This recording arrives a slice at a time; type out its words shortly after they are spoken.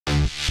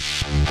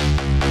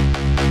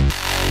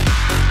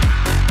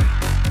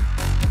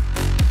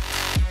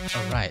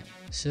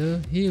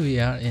So here we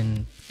are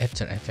in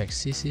After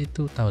Effects CC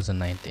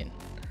 2019.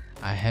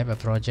 I have a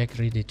project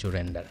ready to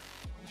render,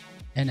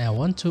 and I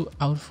want to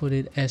output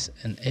it as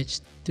an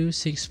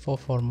H.264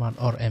 format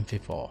or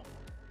MP4.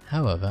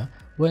 However,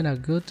 when I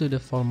go to the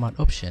format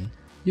option,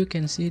 you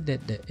can see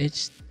that the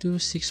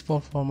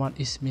H.264 format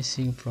is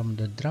missing from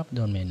the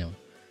drop-down menu.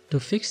 To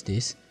fix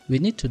this, we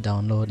need to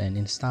download and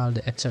install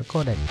the After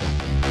Codecs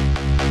Plugin.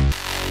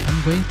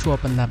 I'm going to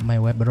open up my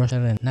web browser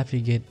and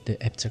navigate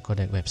the After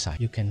Codecs website.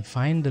 You can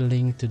find the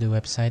link to the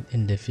website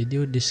in the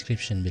video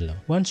description below.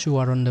 Once you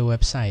are on the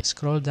website,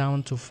 scroll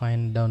down to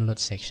find download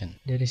section.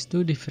 There is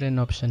two different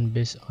options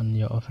based on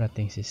your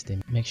operating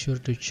system. Make sure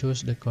to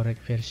choose the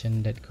correct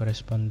version that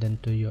corresponds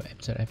to your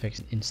After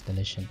Effects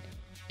installation.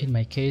 In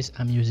my case,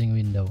 I'm using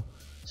Windows,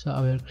 so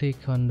I will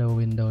click on the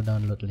Windows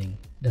download link.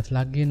 The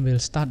plugin will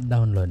start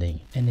downloading,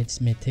 and it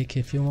may take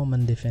a few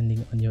moments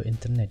depending on your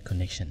internet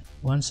connection.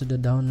 Once the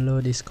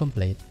download is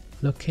complete,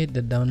 locate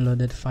the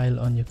downloaded file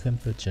on your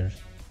computer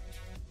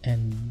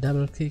and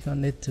double click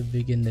on it to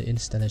begin the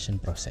installation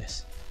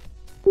process.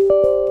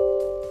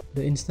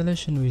 The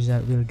installation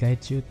wizard will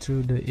guide you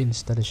through the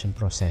installation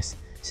process.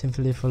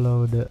 Simply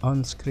follow the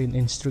on-screen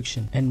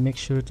instruction and make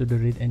sure to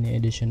read any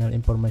additional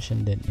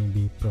information that may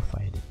be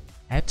provided.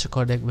 After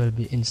Codecs will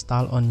be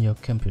installed on your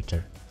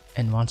computer,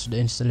 and once the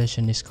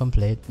installation is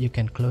complete, you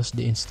can close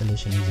the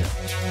installation wizard.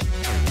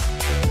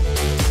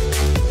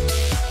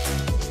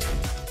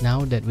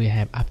 Now that we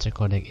have After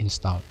Codecs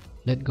installed,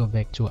 let's go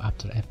back to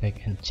After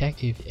Effects and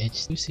check if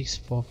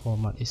H.264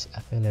 format is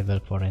available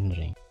for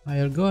rendering.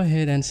 I'll go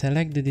ahead and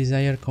select the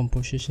desired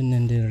composition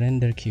in the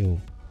render queue.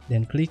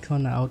 Then click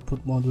on the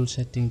output module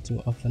setting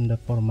to open the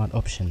format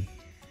option.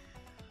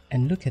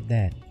 And look at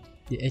that,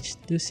 the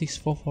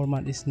H.264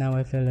 format is now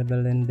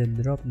available in the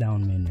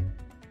drop-down menu.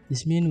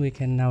 This means we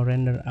can now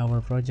render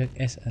our project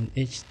as an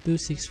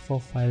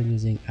H.264 file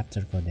using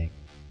After Codecs.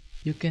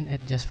 You can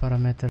adjust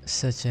parameters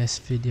such as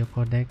video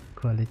codec,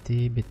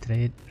 quality,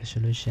 bitrate,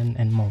 resolution,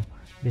 and more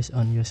based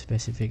on your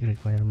specific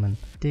requirement.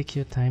 Take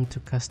your time to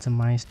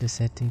customize the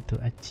setting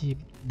to achieve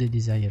the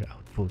desired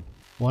output.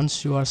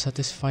 Once you are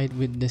satisfied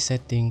with the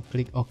setting,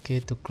 click OK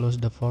to close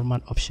the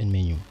format option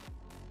menu.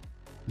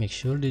 Make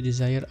sure the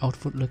desired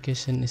output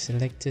location is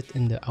selected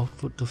in the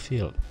output to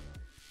field.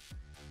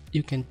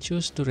 You can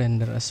choose to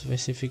render a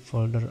specific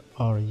folder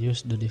or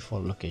use the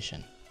default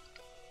location.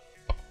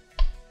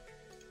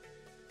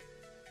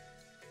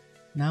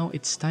 Now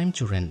it's time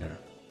to render.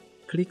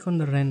 Click on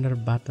the render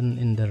button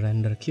in the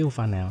render queue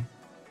panel,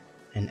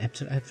 and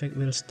After Effects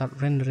will start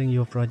rendering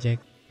your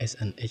project as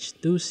an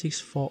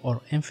H.264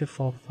 or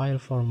MP4 file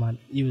format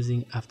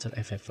using After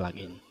Effects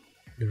plugin.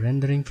 The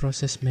rendering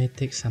process may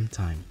take some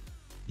time,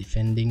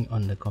 depending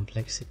on the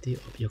complexity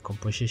of your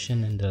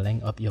composition and the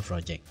length of your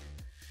project.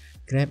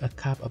 Grab a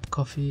cup of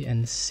coffee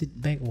and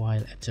sit back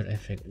while After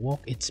Effects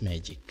works its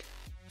magic.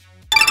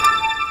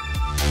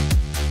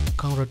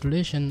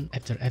 Congratulations,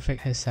 After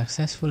Effects has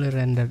successfully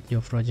rendered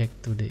your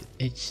project to the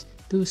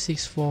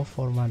H.264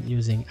 format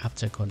using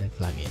After Codecs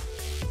Plugin.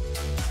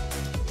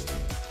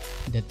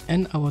 That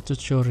ends our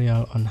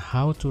tutorial on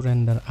how to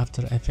render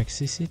After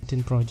Effects CC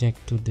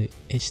project to the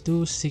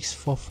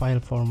H.264 file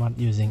format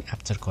using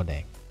After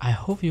Codecs. I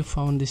hope you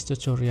found this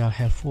tutorial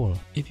helpful.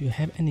 If you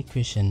have any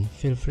questions,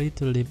 feel free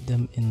to leave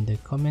them in the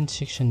comment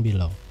section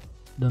below.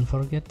 Don't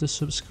forget to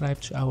subscribe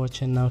to our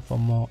channel for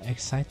more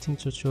exciting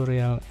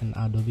tutorials and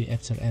Adobe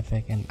After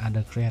Effects and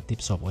other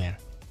creative software.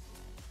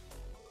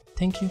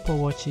 Thank you for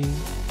watching,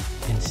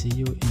 and see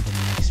you in the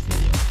next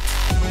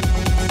video.